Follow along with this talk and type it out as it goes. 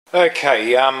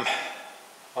Okay, I'm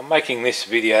making this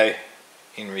video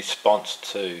in response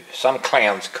to some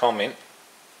clown's comment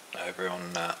over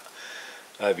on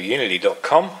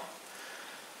overunity.com.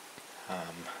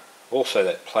 Also,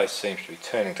 that place seems to be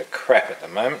turning to crap at the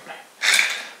moment.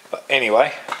 But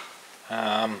anyway,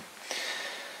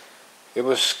 it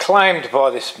was claimed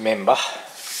by this member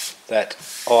that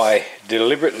I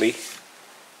deliberately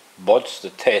botched the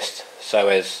test so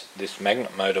as this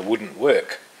magnet motor wouldn't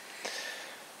work.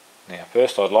 Now,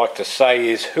 first I'd like to say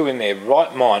is, who in their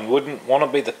right mind wouldn't want to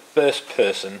be the first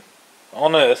person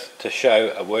on earth to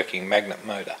show a working magnet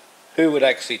motor? Who would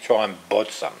actually try and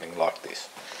botch something like this?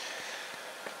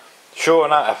 Sure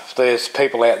enough, there's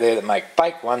people out there that make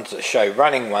fake ones that show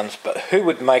running ones, but who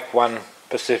would make one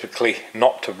specifically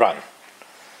not to run?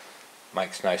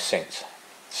 Makes no sense.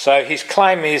 So his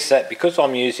claim is that because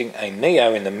I'm using a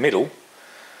neo in the middle,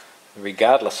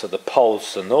 regardless of the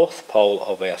poles, the north pole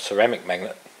of our ceramic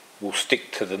magnet will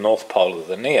stick to the north pole of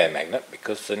the neo magnet,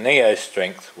 because the neo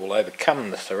strength will overcome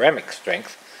the ceramic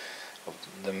strength of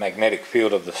the magnetic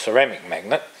field of the ceramic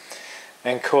magnet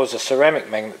and cause the ceramic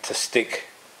magnet to stick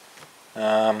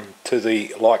to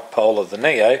the like pole of the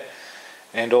neo,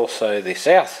 and also the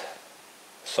south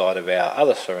side of our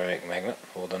other ceramic magnet,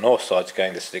 or the north side, is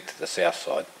going to stick to the south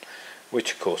side,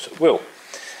 which of course it will.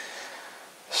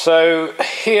 So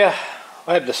here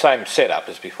I have the same setup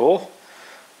as before.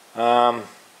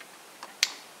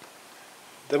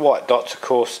 The white dots of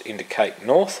course indicate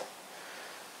north.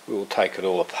 We will take it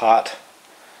all apart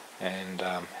and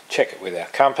check it with our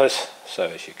compass so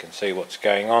as you can see what's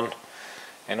going on.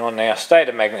 And on our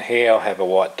stator magnet here, I'll have a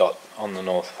white dot on the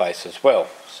north face as well,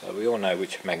 so we all know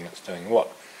which magnet's doing what.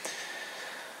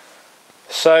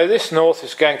 So this north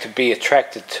is going to be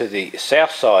attracted to the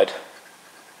south side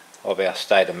of our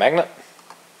stator magnet,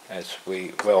 as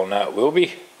we well know it will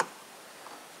be.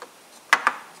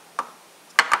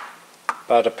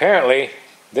 But apparently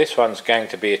this one's going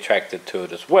to be attracted to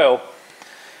it as well,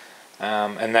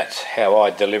 and that's how I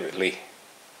deliberately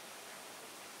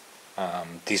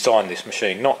designed this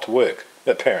machine not to work,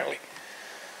 apparently.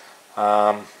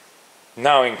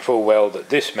 Knowing full well that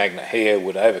this magnet here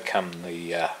would overcome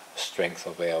the strength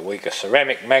of our weaker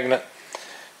ceramic magnet,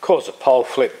 cause a pole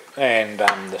flip, and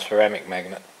the ceramic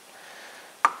magnet,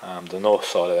 the north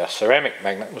side of our ceramic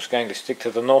magnet, was going to stick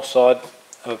to the north side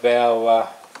of our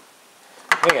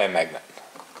neo magnet,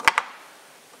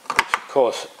 which of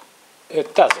course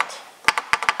it doesn't.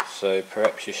 So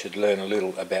perhaps you should learn a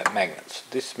little about magnets.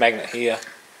 This magnet here,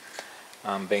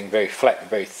 being very flat and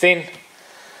very thin,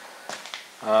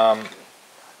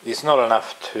 is not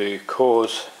enough to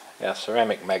cause our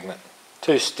ceramic magnet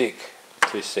to stick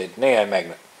to said neo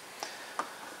magnet.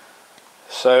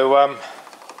 So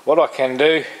what I can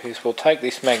do is we'll take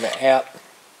this magnet out.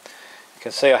 You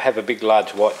can see I have a big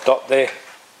large white dot there.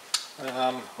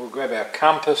 We'll grab our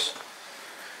compass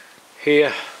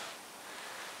here.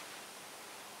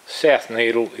 South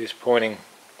needle is pointing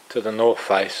to the north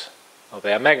face of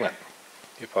our magnet.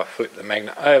 If I flip the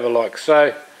magnet over like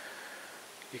so,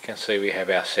 you can see we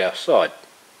have our south side.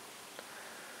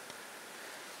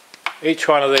 Each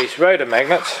one of these rotor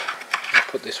magnets, I'll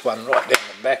put this one right down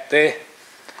the back there,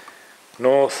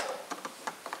 north,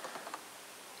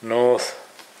 north,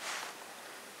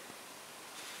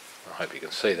 I hope you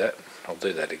can see that, I'll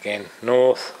do that again,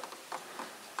 north,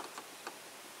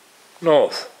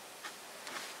 north,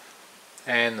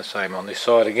 and the same on this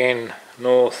side again,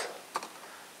 north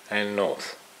and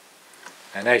north.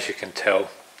 And as you can tell,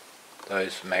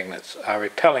 those magnets are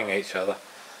repelling each other,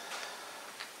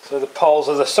 so the poles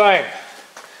are the same.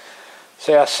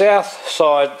 So our south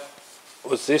side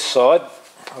was this side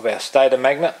of our stator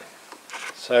magnet,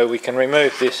 so we can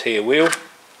remove this here wheel.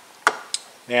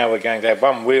 Now we're going to have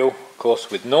one wheel, of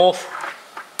course, with north.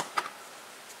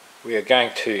 We are going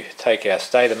to take our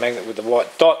stator magnet with the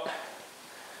white dot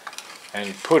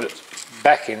and put it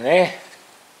back in there.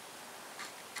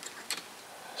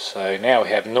 So now we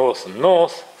have north and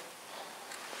north,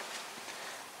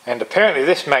 and apparently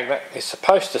this magnet is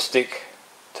supposed to stick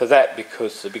to that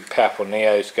because the big powerful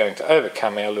neo is going to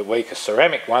overcome our little weaker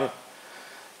ceramic one,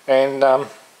 and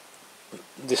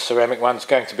this ceramic one is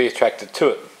going to be attracted to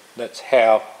it. That's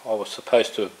how I was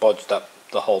supposed to have bodged up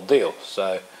the whole deal.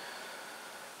 So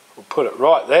we'll put it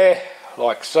right there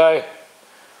like so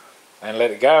and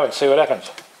let it go and see what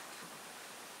happens.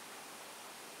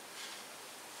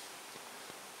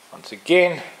 Once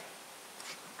again,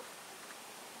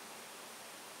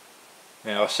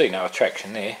 now I see no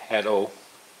attraction there at all.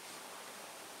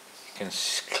 You can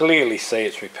clearly see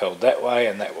it's repelled that way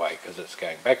and that way because it's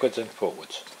going backwards and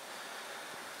forwards.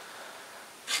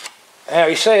 Now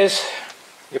he says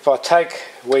If I take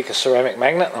weaker ceramic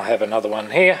magnet, I have another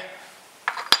one here.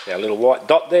 Our little white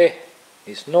dot there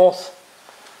is north.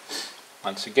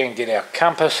 Once again, get our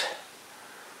compass.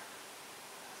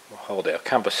 We'll hold our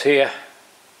compass here,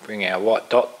 bring our white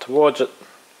dot towards it,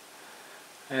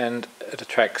 and it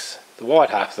attracts the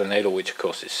white half of the needle, which of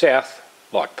course is south,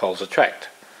 like poles attract.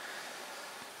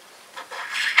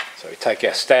 So we take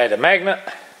our standard magnet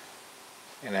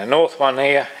and our north one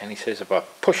here, and he says if I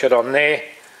push it on there,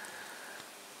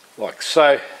 like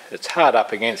so, it's hard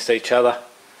up against each other,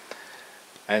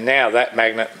 and now that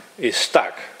magnet is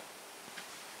stuck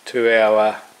to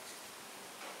our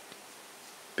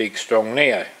big strong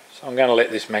Neo. So I'm going to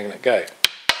let this magnet go.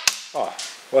 Oh,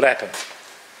 what happened?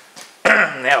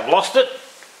 Now I've lost it.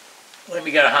 Let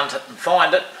me go hunt it and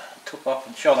find it. Took off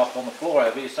and shot off on the floor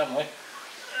over here somewhere.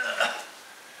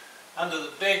 Under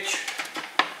the bench.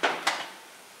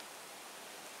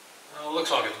 Oh,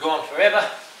 looks like it's gone forever.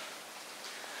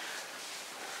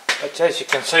 But as you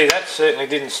can see, that certainly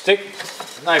didn't stick.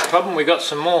 No problem, we got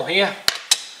some more here.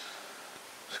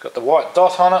 It's got the white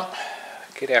dot on it.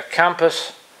 Get our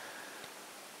compass.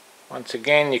 Once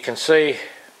again, you can see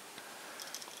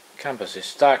compass is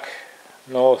stuck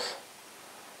north,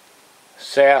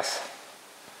 south.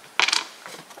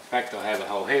 In fact, I have a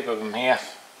whole heap of them here.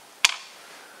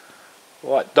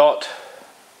 White dot,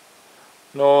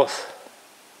 north,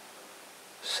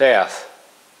 south.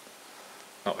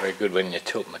 Not very good when you're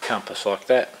tilting the compass like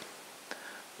that.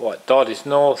 White dot is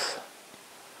north,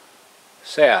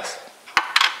 south.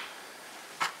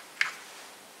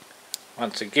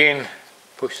 Once again,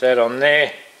 push that on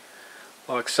there,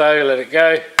 like so, let it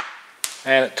go,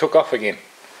 and it took off again.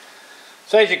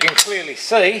 So as you can clearly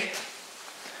see,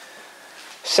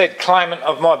 said claimant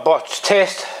of my botched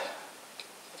test,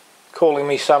 calling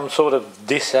me some sort of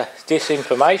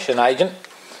disinformation agent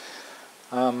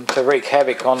to wreak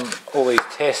havoc on all these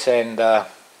tests and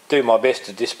do my best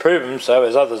to disprove them so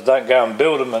as others don't go and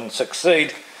build them and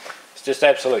succeed. It's just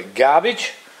absolute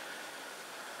garbage.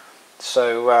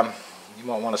 So you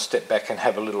might want to step back and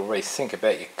have a little rethink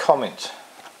about your comments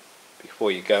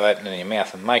before you go opening your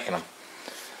mouth and making them.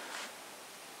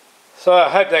 So I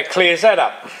hope that clears that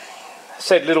up.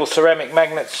 Said little ceramic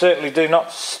magnets certainly do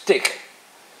not stick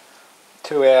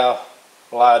to our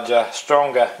larger,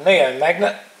 stronger Neo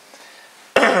magnet.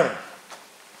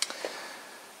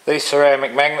 These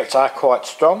ceramic magnets are quite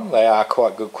strong, they are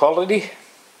quite good quality.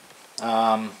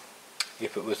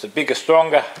 If it was a bigger,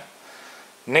 stronger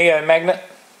Neo magnet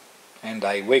and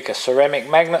a weaker ceramic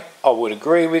magnet, I would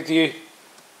agree with you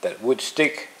that it would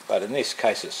stick, but in this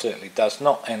case it certainly does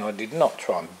not, and I did not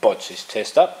try and botch this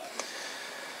test up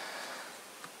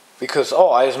because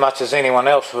I, as much as anyone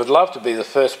else, would love to be the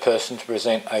first person to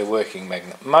present a working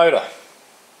magnet motor.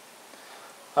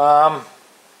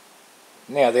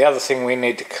 Now the other thing we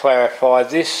need to clarify,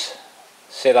 this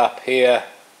setup here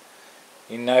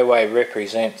in no way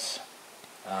represents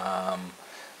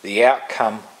the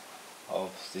outcome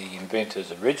of the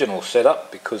inventor's original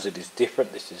setup, because it is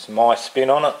different. This is my spin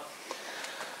on it,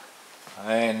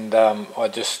 and I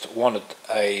just wanted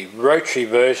a rotary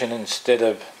version instead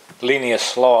of linear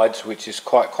slides, which is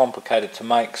quite complicated to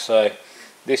make, so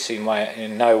this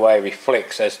in no way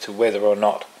reflects as to whether or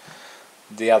not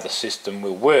the other system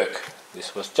will work.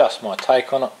 This was just my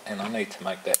take on it, and I need to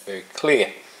make that very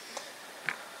clear.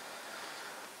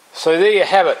 So there you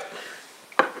have it.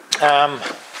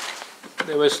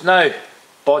 There was no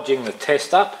bodging the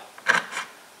test up.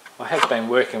 I have been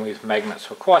working with magnets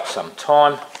for quite some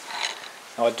time.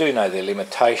 Now, I do know their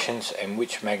limitations and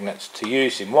which magnets to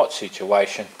use in what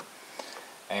situation,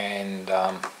 and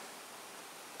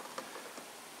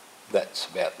that's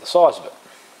about the size of it.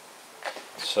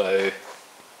 So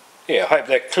yeah, I hope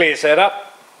that clears that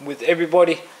up with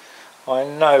everybody. I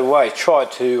in no way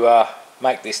tried to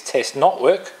make this test not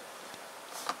work.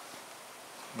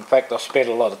 In fact, I spent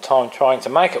a lot of time trying to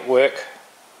make it work.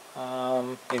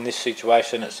 In this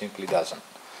situation it simply doesn't.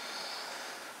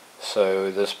 So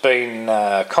there's been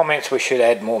comments we should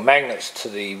add more magnets to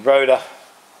the rotor.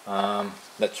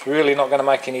 That's really not going to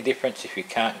make any difference. If you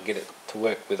can't get it to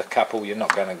work with a couple, you're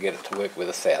not going to get it to work with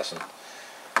 1,000.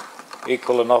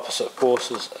 Equal and opposite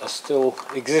forces are still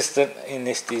existent in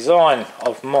this design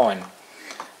of mine,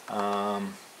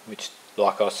 which,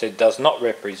 like I said, does not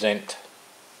represent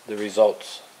the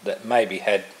results that may be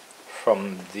had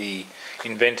from the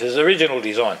inventor's original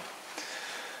design.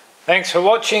 Thanks for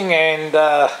watching, and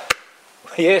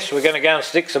yes, we're going to go and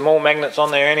stick some more magnets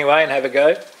on there anyway and have a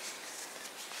go.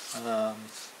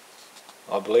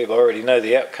 I believe I already know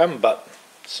the outcome, but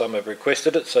some have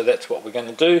requested it, so that's what we're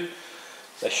going to do.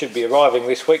 They should be arriving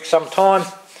this week sometime.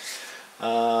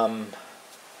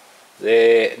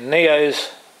 They're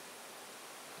Neos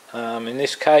in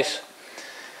this case,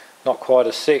 not quite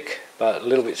as thick but a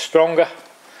little bit stronger,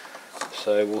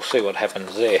 so we'll see what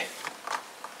happens there.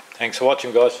 Thanks for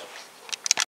watching, guys.